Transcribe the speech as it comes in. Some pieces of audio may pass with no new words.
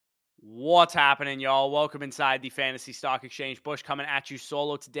What's happening, y'all? Welcome inside the Fantasy Stock Exchange. Bush coming at you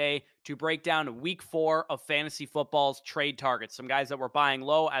solo today to break down week 4 of fantasy football's trade targets. Some guys that were buying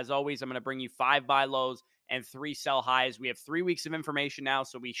low. As always, I'm going to bring you 5 buy lows and 3 sell highs. We have 3 weeks of information now,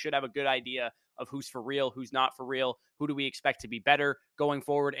 so we should have a good idea of who's for real, who's not for real, who do we expect to be better going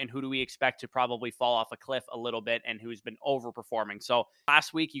forward, and who do we expect to probably fall off a cliff a little bit and who's been overperforming. So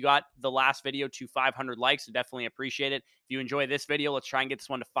last week, you got the last video to 500 likes, so definitely appreciate it. If you enjoy this video, let's try and get this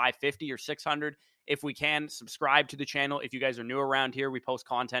one to 550 or 600 if we can. Subscribe to the channel. If you guys are new around here, we post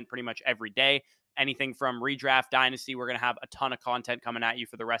content pretty much every day. Anything from redraft, dynasty, we're going to have a ton of content coming at you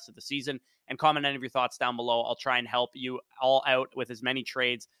for the rest of the season. And comment any of your thoughts down below. I'll try and help you all out with as many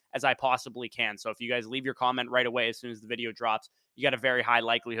trades as I possibly can. So if you guys leave your comment right away as soon as the video drops, you got a very high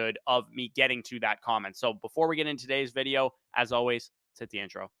likelihood of me getting to that comment. So before we get into today's video, as always, let's hit the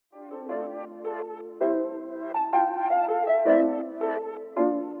intro.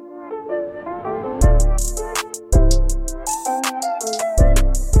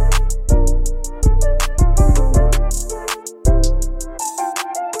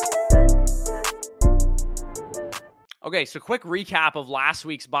 Okay, so quick recap of last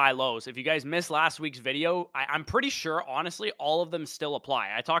week's buy lows. If you guys missed last week's video, I'm pretty sure, honestly, all of them still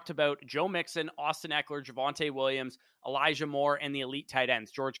apply. I talked about Joe Mixon, Austin Eckler, Javonte Williams, Elijah Moore, and the elite tight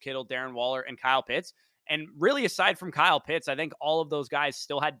ends, George Kittle, Darren Waller, and Kyle Pitts. And really, aside from Kyle Pitts, I think all of those guys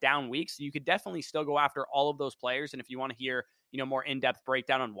still had down weeks. So you could definitely still go after all of those players. And if you want to hear, more in-depth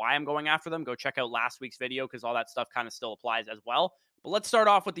breakdown on why I'm going after them, go check out last week's video because all that stuff kind of still applies as well. But let's start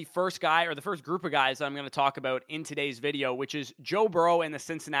off with the first guy or the first group of guys that I'm going to talk about in today's video, which is Joe Burrow and the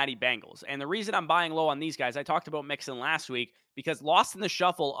Cincinnati Bengals. And the reason I'm buying low on these guys, I talked about Mixon last week because lost in the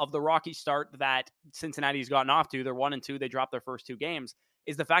shuffle of the rocky start that Cincinnati's gotten off to, they're 1-2, they dropped their first 2 games,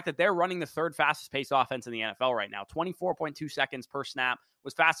 is the fact that they're running the third fastest pace offense in the NFL right now. 24.2 seconds per snap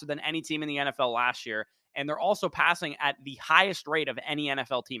was faster than any team in the NFL last year. And they're also passing at the highest rate of any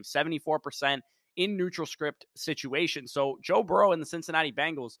NFL team, 74% in neutral script situations. So Joe Burrow and the Cincinnati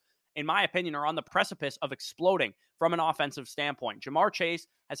Bengals, in my opinion, are on the precipice of exploding from an offensive standpoint. Ja'Marr Chase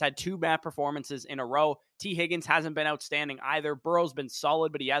has had 2 bad performances in a row. T. Higgins hasn't been outstanding either. Burrow's been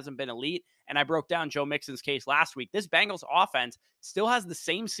solid, but he hasn't been elite. And I broke down Joe Mixon's case last week. This Bengals offense still has the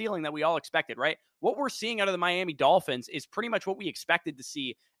same ceiling that we all expected, right? What we're seeing out of the Miami Dolphins is pretty much what we expected to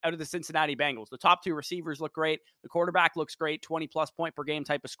see out of the Cincinnati Bengals. The top 2 receivers look great. The quarterback looks great, 20-plus point per game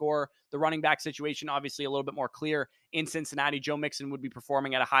type of score. The running back situation, obviously a little bit more clear in Cincinnati. Joe Mixon would be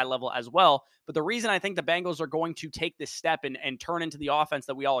performing at a high level as well. But the reason I think the Bengals are going to take this step and turn into the offense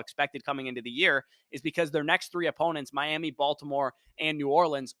that we all expected coming into the year is because their next 3 opponents, Miami, Baltimore, and New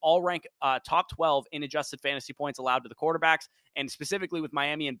Orleans, all rank top 12 in adjusted fantasy points allowed to the quarterbacks. And specifically with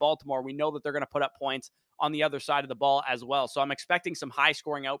Miami and Baltimore, we know that they're going to put up points on the other side of the ball as well. So I'm expecting some high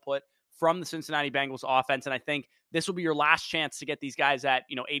scoring output from the Cincinnati Bengals offense. And I think this will be your last chance to get these guys at,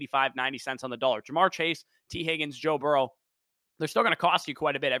 85, 90 cents on the dollar. Ja'Marr Chase, T. Higgins, Joe Burrow, they're still going to cost you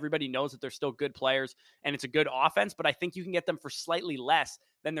quite a bit. Everybody knows that they're still good players and it's a good offense, but I think you can get them for slightly less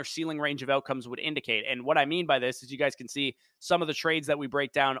than their ceiling range of outcomes would indicate. And what I mean by this is you guys can see some of the trades that we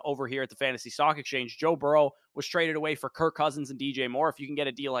break down over here at the Fantasy Stock Exchange. Joe Burrow was traded away for Kirk Cousins and DJ Moore. If you can get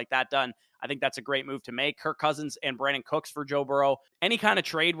a deal like that done, I think that's a great move to make. Kirk Cousins and Brandon Cooks for Joe Burrow. Any kind of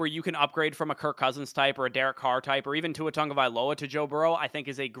trade where you can upgrade from a Kirk Cousins type or a Derek Carr type or even Tua Tagovailoa to Joe Burrow, I think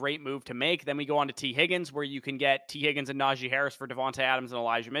is a great move to make. Then we go on to T. Higgins, where you can get T. Higgins and Najee Harris for Devontae Adams and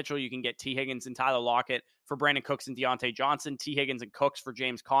Elijah Mitchell. You can get T. Higgins and Tyler Lockett for Brandon Cooks and Deontay Johnson, T. Higgins and Cooks for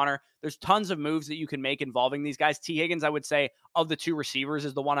James Conner. There's tons of moves that you can make involving these guys. T. Higgins, I would say, of the 2 receivers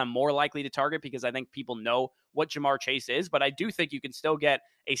is the one I'm more likely to target because I think people know what Ja'Marr Chase is, but I do think you can still get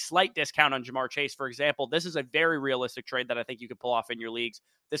a slight discount on Ja'Marr Chase. For example, this is a very realistic trade that I think you could pull off in your leagues.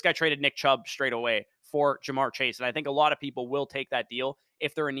 This guy traded Nick Chubb straight away for Ja'Marr Chase, and I think a lot of people will take that deal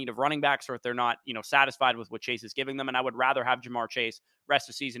if they're in need of running backs or if they're not, satisfied with what Chase is giving them. And I would rather have Ja'Marr Chase rest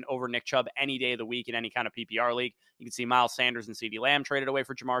of season over Nick Chubb any day of the week in any kind of PPR league. You can see Miles Sanders and CeeDee Lamb traded away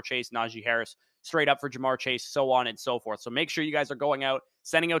for Ja'Marr Chase, Najee Harris straight up for Ja'Marr Chase, so on and so forth. So make sure you guys are going out,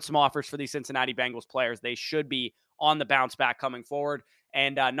 sending out some offers for these Cincinnati Bengals players. They should be on the bounce back coming forward.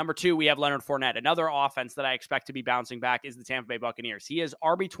 And number 2, we have Leonard Fournette. Another offense that I expect to be bouncing back is the Tampa Bay Buccaneers. He is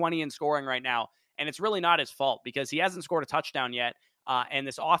RB20 in scoring right now, and it's really not his fault because he hasn't scored a touchdown yet. And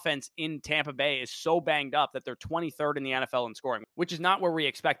this offense in Tampa Bay is so banged up that they're 23rd in the NFL in scoring, which is not where we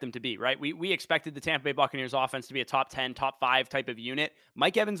expect them to be, right? We expected the Tampa Bay Buccaneers offense to be a top 10, top 5 type of unit.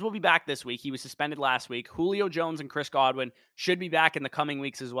 Mike Evans will be back this week. He was suspended last week. Julio Jones and Chris Godwin should be back in the coming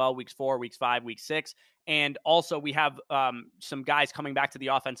weeks as well, weeks 4, weeks 5, week 6. And also we have some guys coming back to the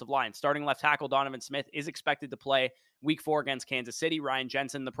offensive line. Starting left tackle Donovan Smith is expected to play week 4 against Kansas City. Ryan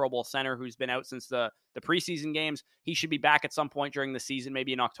Jensen, the Pro Bowl center who's been out since the preseason games, he should be back at some point during the season,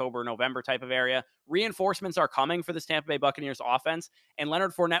 maybe in October, November type of area. Reinforcements are coming for this Tampa Bay Buccaneers offense, and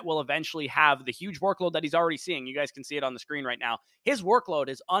Leonard Fournette will eventually have the huge workload that he's already seeing. You guys can see it on the screen right now. His workload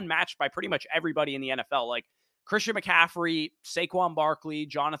is unmatched by pretty much everybody in the NFL. Like Christian McCaffrey, Saquon Barkley,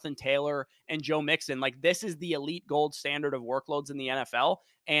 Jonathan Taylor, and Joe Mixon. Like, this is the elite gold standard of workloads in the NFL.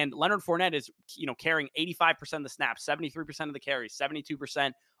 And Leonard Fournette is, carrying 85% of the snaps, 73% of the carries,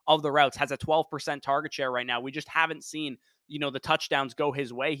 72% of the routes, has a 12% target share right now. We just haven't seen, the touchdowns go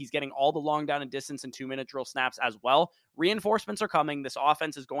his way. He's getting all the long down and distance and 2-minute drill snaps as well. Reinforcements are coming. This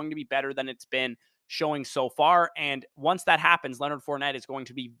offense is going to be better than it's been showing so far. And once that happens, Leonard Fournette is going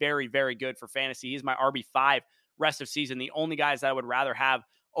to be very, very good for fantasy. He's my RB5 rest of season. The only guys that I would rather have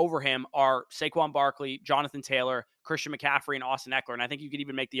over him are Saquon Barkley, Jonathan Taylor, Christian McCaffrey, and Austin Eckler. And I think you could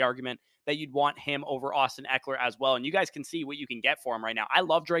even make the argument that you'd want him over Austin Eckler as well. And you guys can see what you can get for him right now. I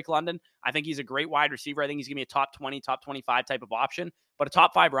love Drake London. I think he's a great wide receiver. I think he's going to be a top 20, top 25 type of option. But a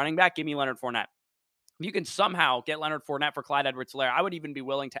top 5 running back, give me Leonard Fournette. If you can somehow get Leonard Fournette for Clyde Edwards-Helaire, I would even be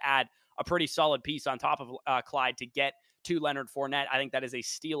willing to add a pretty solid piece on top of Clyde to get to Leonard Fournette. I think that is a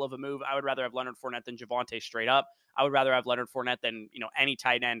steal of a move. I would rather have Leonard Fournette than Javonte straight up. I would rather have Leonard Fournette than, any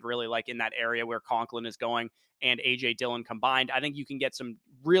tight end really, like in that area where Conklin is going and A.J. Dillon combined. I think you can get some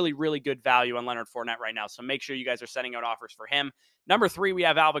really, really good value on Leonard Fournette right now. So make sure you guys are sending out offers for him. Number 3, we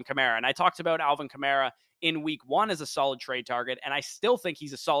have Alvin Kamara. And I talked about Alvin Kamara in week 1 as a solid trade target. And I still think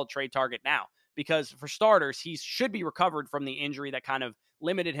he's a solid trade target now. Because for starters, he should be recovered from the injury that kind of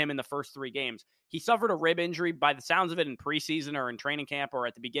limited him in the first 3 games. He suffered a rib injury by the sounds of it in preseason or in training camp or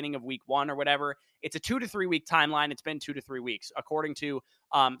at the beginning of week 1 or whatever. It's a 2 to 3 week timeline. It's been 2 to 3 weeks. According to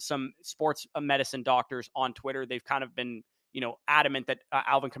some sports medicine doctors on Twitter, they've kind of been, adamant that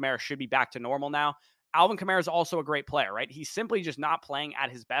Alvin Kamara should be back to normal now. Alvin Kamara is also a great player, right? He's simply just not playing at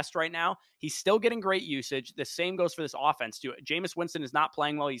his best right now. He's still getting great usage. The same goes for this offense, too. Jameis Winston is not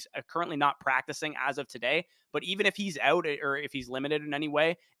playing well. He's currently not practicing as of today. But even if he's out or if he's limited in any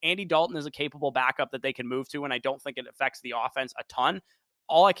way, Andy Dalton is a capable backup that they can move to, and I don't think it affects the offense a ton.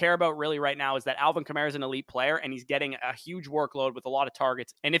 All I care about really right now is that Alvin Kamara is an elite player and he's getting a huge workload with a lot of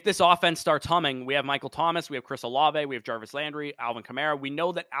targets. And if this offense starts humming, we have Michael Thomas, we have Chris Olave, we have Jarvis Landry, Alvin Kamara. We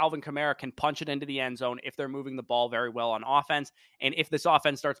know that Alvin Kamara can punch it into the end zone if they're moving the ball very well on offense. And if this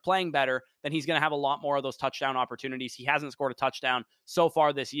offense starts playing better, then he's going to have a lot more of those touchdown opportunities. He hasn't scored a touchdown so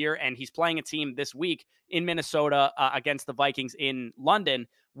far this year, and he's playing a team this week in Minnesota against the Vikings in London,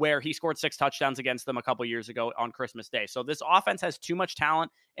 where he scored 6 touchdowns against them a couple years ago on Christmas Day. So this offense has too much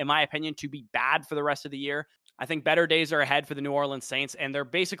talent, in my opinion, to be bad for the rest of the year. I think better days are ahead for the New Orleans Saints, and they're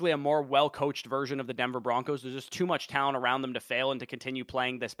basically a more well-coached version of the Denver Broncos. There's just too much talent around them to fail and to continue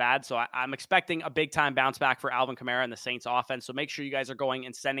playing this bad. So I'm expecting a big-time bounce back for Alvin Kamara and the Saints offense. So make sure you guys are going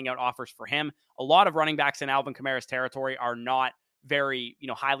and sending out offers for him. A lot of running backs in Alvin Kamara's territory are not very,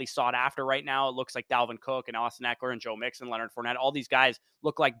 highly sought after right now. It looks like Dalvin Cook and Austin Eckler and Joe Mixon, Leonard Fournette, all these guys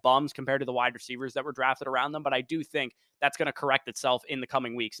look like bums compared to the wide receivers that were drafted around them. But I do think that's going to correct itself in the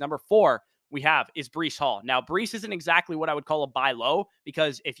coming weeks. Number 4 we have is Breece Hall. Now, Breece isn't exactly what I would call a buy low,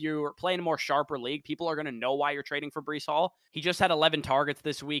 because if you're playing a more sharper league, people are going to know why you're trading for Breece Hall. He just had 11 targets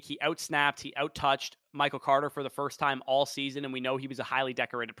this week. He outsnapped, he outtouched Michael Carter for the first time all season, and we know he was a highly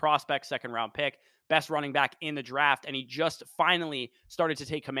decorated prospect, 2nd-round pick, best running back in the draft, and he just finally started to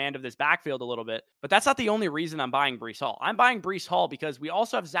take command of this backfield a little bit. But that's not the only reason I'm buying Breece Hall. I'm buying Breece Hall because we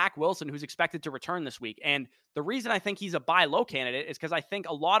also have Zach Wilson, who's expected to return this week, and the reason I think he's a buy low candidate is because I think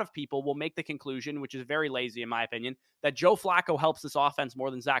a lot of people will make the conclusion, which is very lazy in my opinion, that Joe Flacco helps this offense more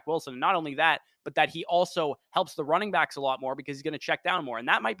than Zach Wilson. And not only that, but that he also helps the running backs a lot more because he's going to check down more. And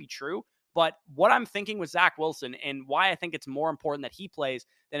that might be true. But what I'm thinking with Zach Wilson and why I think it's more important that he plays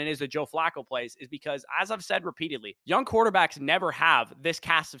than it is that Joe Flacco plays is because, as I've said repeatedly, young quarterbacks never have this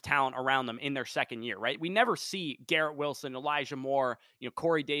cast of talent around them in their second year, right? We never see Garrett Wilson, Elijah Moore,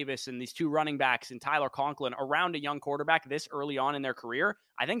 Corey Davis, and these 2 running backs and Tyler Conklin around a young quarterback this early on in their career.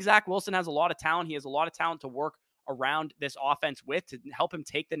 I think Zach Wilson has a lot of talent. He has a lot of talent to work around this offense with to help him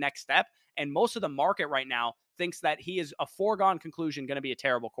take the next step. And most of the market right now thinks that he is a foregone conclusion going to be a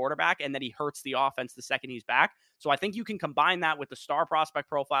terrible quarterback and that he hurts the offense the second he's back. So I think you can combine that with the star prospect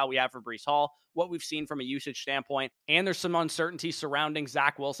profile we have for Breece Hall, what we've seen from a usage standpoint, and there's some uncertainty surrounding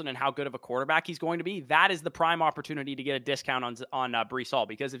Zach Wilson and how good of a quarterback he's going to be. That is the prime opportunity to get a discount on Breece Hall,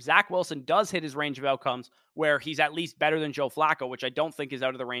 because if Zach Wilson does hit his range of outcomes where he's at least better than Joe Flacco, which I don't think is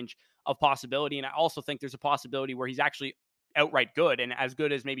out of the range of possibility, and I also think there's a possibility where he's actually outright good and as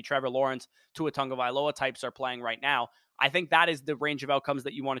good as maybe Trevor Lawrence, Tua Tagovailoa types are playing right now, I think that is the range of outcomes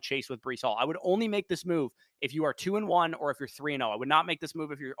that you want to chase with Breece Hall. I would only make this move if you are 2-1 or if you're 3-0. I would not make this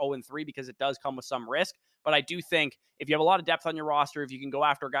move if you're 0-3 because it does come with some risk. But I do think if you have a lot of depth on your roster, if you can go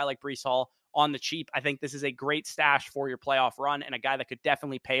after a guy like Breece Hall on the cheap, I think this is a great stash for your playoff run and a guy that could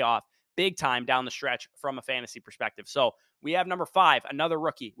definitely pay off big time down the stretch from a fantasy perspective. So we have number 5, another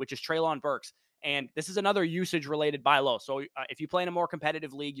rookie, which is Treylon Burks. And this is another usage-related buy low. So if you play in a more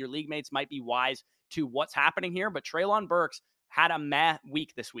competitive league, your league mates might be wise to what's happening here. But Treylon Burks had a meh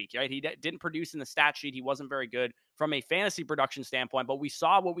week this week, right? He didn't produce in the stat sheet. He wasn't very good from a fantasy production standpoint, but we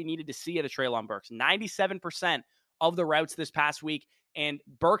saw what we needed to see at a Treylon Burks. 97% of the routes this past week, and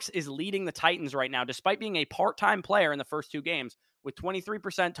Burks is leading the Titans right now, despite being a part-time player in the first 2 games, with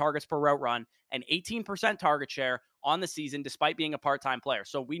 23% targets per route run and 18% target share on the season, despite being a part-time player.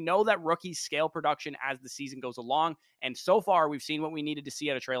 So we know that rookies scale production as the season goes along. And so far, we've seen what we needed to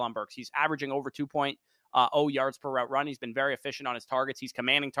see out of Treylon Burks. He's averaging over 2.0 yards per route run. He's been very efficient on his targets. He's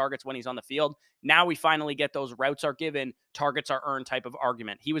commanding targets when he's on the field. Now we finally get those routes are given, targets are earned type of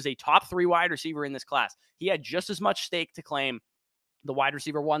argument. He was a top 3 wide receiver in this class. He had just as much stake to claim the wide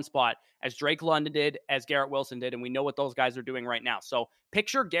receiver 1 spot as Drake London did, as Garrett Wilson did, and we know what those guys are doing right now. So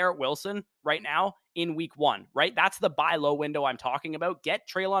picture Garrett Wilson right now in week 1, right? That's the buy low window I'm talking about. Get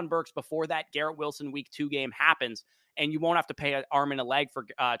Treylon Burks before that Garrett Wilson week 2 game happens, and you won't have to pay an arm and a leg for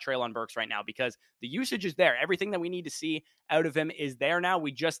Treylon Burks right now because the usage is there. Everything that we need to see out of him is there now.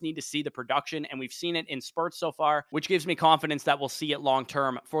 We just need to see the production, and we've seen it in spurts so far, which gives me confidence that we'll see it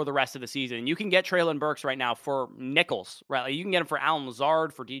long-term for the rest of the season. And you can get Treylon Burks right now for nickels, right? Like you can get him for Allen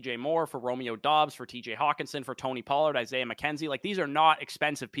Lazard, for DJ Moore, for Romeo Doubs, for TJ Hawkinson, for Tony Pollard, Isaiah McKenzie. Like these are not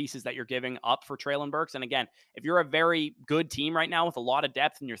expensive pieces that you're giving up for Treylon Burks. And again, if you're a very good team right now with a lot of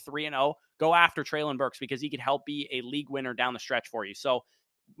depth and you're 3-0, go after Treylon Burks because he could help be a league winner down the stretch for you. So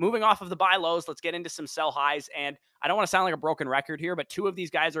moving off of the buy lows, let's get into some sell highs. And I don't want to sound like a broken record here, but 2 of these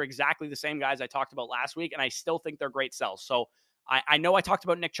guys are exactly the same guys I talked about last week, and I still think they're great sells. So I know I talked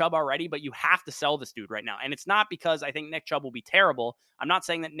about Nick Chubb already, but you have to sell this dude right now. And it's not because I think Nick Chubb will be terrible. I'm not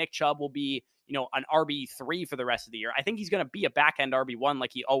saying that Nick Chubb will be, an RB3 for the rest of the year. I think he's going to be a back-end RB1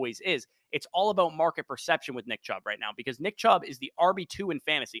 like he always is. It's all about market perception with Nick Chubb right now because Nick Chubb is the RB2 in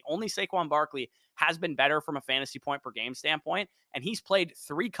fantasy. Only Saquon Barkley has been better from a fantasy point per game standpoint, and he's played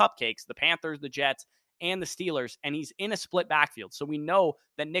 3 cupcakes, the Panthers, the Jets, and the Steelers, and he's in a split backfield. So we know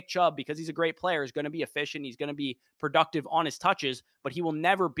that Nick Chubb, because he's a great player, is going to be efficient. He's going to be productive on his touches, but he will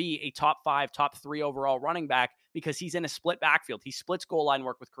never be a top 5, top 3 overall running back because he's in a split backfield. He splits goal line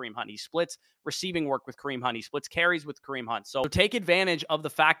work with Kareem Hunt. He splits receiving work with Kareem Hunt. He splits carries with Kareem Hunt. So take advantage of the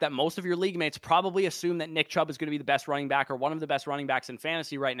fact that most of your league mates probably assume that Nick Chubb is going to be the best running back or one of the best running backs in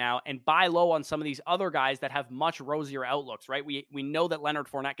fantasy right now and buy low on some of these other guys that have much rosier outlooks, right? We know that Leonard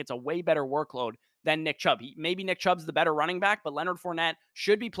Fournette gets a way better workload than Nick Chubb. Maybe Nick Chubb's the better running back, but Leonard Fournette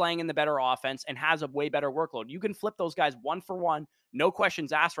should be playing in the better offense and has a way better workload. You can flip those guys 1 for 1, no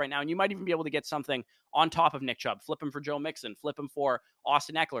questions asked right now, and you might even be able to get something on top of Nick Chubb. Flip him for Joe Mixon, flip him for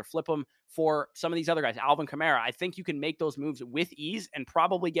Austin Eckler, flip him for some of these other guys, Alvin Kamara. I think you can make those moves with ease and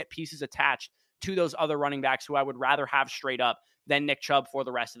probably get pieces attached to those other running backs who I would rather have straight up than Nick Chubb for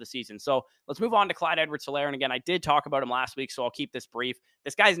the rest of the season. So let's move on to Clyde Edwards-Helaire. And again, I did talk about him last week, so I'll keep this brief.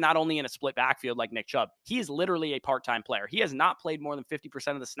 This guy's not only in a split backfield like Nick Chubb, he is literally a part-time player. He has not played more than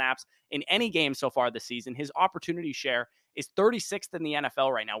 50% of the snaps in any game so far this season. His opportunity share is 36th in the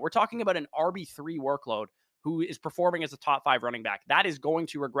NFL right now. We're talking about an RB3 workload who is performing as a top 5 running back. That is going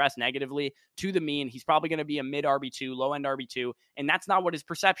to regress negatively to the mean. He's probably going to be a mid RB2, low end RB2, and that's not what his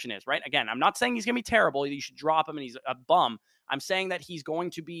perception is, right? Again, I'm not saying he's going to be terrible. You should drop him and he's a bum. I'm saying that he's going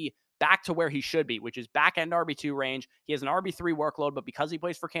to be back to where he should be, which is back end RB2 range. He has an RB3 workload, but because he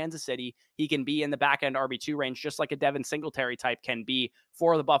plays for Kansas City, he can be in the back end RB2 range, just like a Devin Singletary type can be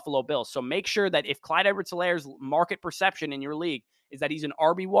for the Buffalo Bills. So make sure that if Clyde Edwards-Helaire's market perception in your league is that he's an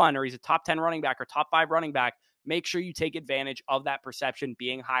RB1 or he's a top 10 running back or top 5 running back, make sure you take advantage of that perception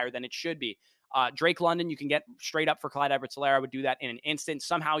being higher than it should be. Drake London, you can get straight up for Clyde Edwards-Helaire. I would do that in an instant.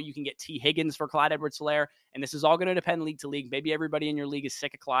 Somehow you can get T. Higgins for Clyde Edwards-Helaire, and this is all going to depend league to league. Maybe everybody in your league is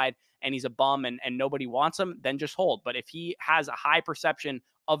sick of Clyde and he's a bum and nobody wants him, then just hold. But if he has a high perception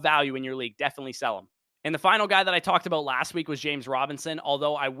of value in your league, definitely sell him. And the final guy that I talked about last week was James Robinson,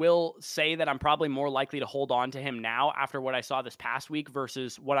 although I will say that I'm probably more likely to hold on to him now after what I saw this past week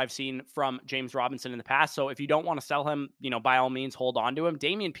versus what I've seen from James Robinson in the past. So if you don't want to sell him, by all means, hold on to him.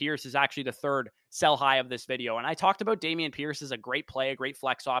 Dameon Pierce is actually the third sell high of this video. And I talked about Dameon Pierce as a great play, a great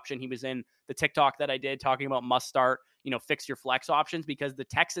flex option. He was in the TikTok that I did talking about must start, fix your flex options, because the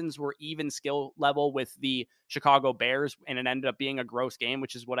Texans were even skill level with the Chicago Bears, and it ended up being a gross game,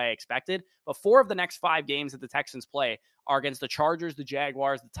 which is what I expected. But 4 of the next 5 games that the Texans play are against the Chargers, the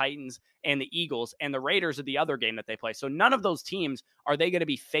Jaguars, the Titans, and the Eagles, and the Raiders are the other game that they play. So none of those teams are they going to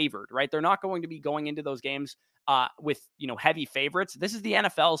be favored, right? They're not going to be going into those games with heavy favorites. This is the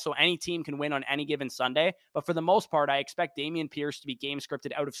NFL, so any team can win on any given Sunday. But for the most part, I expect Dameon Pierce to be game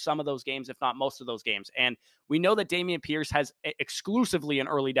scripted out of some of those games, if not most of those games. And we know that Dameon Pierce has exclusively an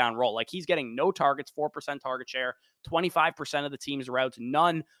early down role. Like, he's getting no targets, 4% target share, 25% of the team's routes,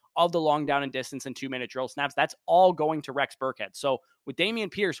 none of the long down and distance and 2-minute drill snaps. That's all going to Rex Burkhead. So with Dameon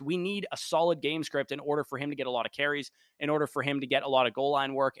Pierce, we need a solid game script in order for him to get a lot of carries, in order for him to get a lot of goal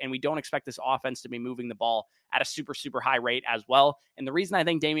line work. And we don't expect this offense to be moving the ball at a super, super high rate as well. And the reason I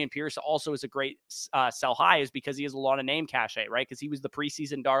think Dameon Pierce also is a great sell high is because he has a lot of name cachet, right? Because he was the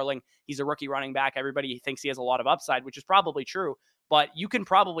preseason darling. He's a rookie running back. Everybody thinks he has a lot of upside, which is probably true. But you can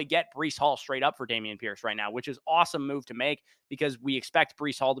probably get Breece Hall straight up for Dameon Pierce right now, which is awesome move to make, because we expect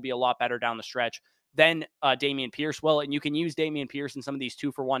Breece Hall to be a lot better down the stretch than Dameon Pierce will. And you can use Dameon Pierce in some of these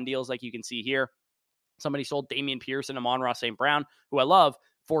 2-for-1 deals like you can see here. Somebody sold Dameon Pierce and Amon-Ra St. Brown, who I love,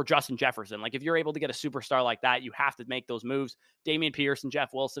 for Justin Jefferson. Like, if you're able to get a superstar like that, you have to make those moves. Dameon Pierce and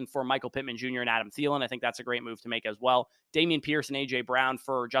Jeff Wilson for Michael Pittman Jr. and Adam Thielen. I think that's a great move to make as well. Dameon Pierce and A.J. Brown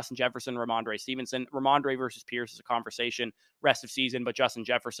for Justin Jefferson, Ramondre Stevenson. Ramondre versus Pierce is a conversation rest of season, but Justin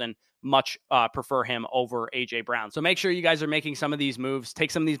Jefferson, much prefer him over A.J. Brown. So make sure you guys are making some of these moves.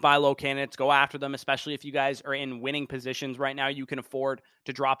 Take some of these buy low candidates, go after them, especially if you guys are in winning positions right now. You can afford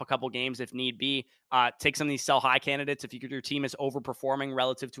to drop a couple games if need be. Take some of these sell high candidates. If your team is overperforming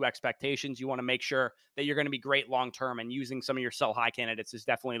relative to expectations, you want to make sure that you're going to be great long-term, and using some of your sell high candidates is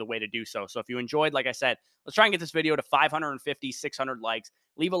definitely the way to do so. So if you enjoyed, like I said, let's try and get this video to 550, 600 likes.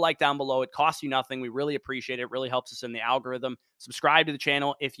 Leave a like down below. It costs you nothing. We really appreciate it. It really helps us in the algorithm. Subscribe to the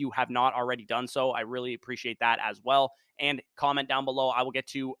channel if you have not already done so. I really appreciate that as well. And comment down below. I will get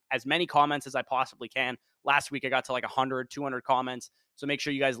to as many comments as I possibly can. Last week, I got to like 100, 200 comments. So make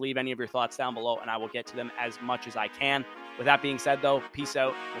sure you guys leave any of your thoughts down below, and I will get to them as much as I can. With that being said, though, peace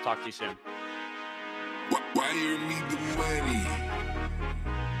out. We'll talk to you soon. Why you need the money?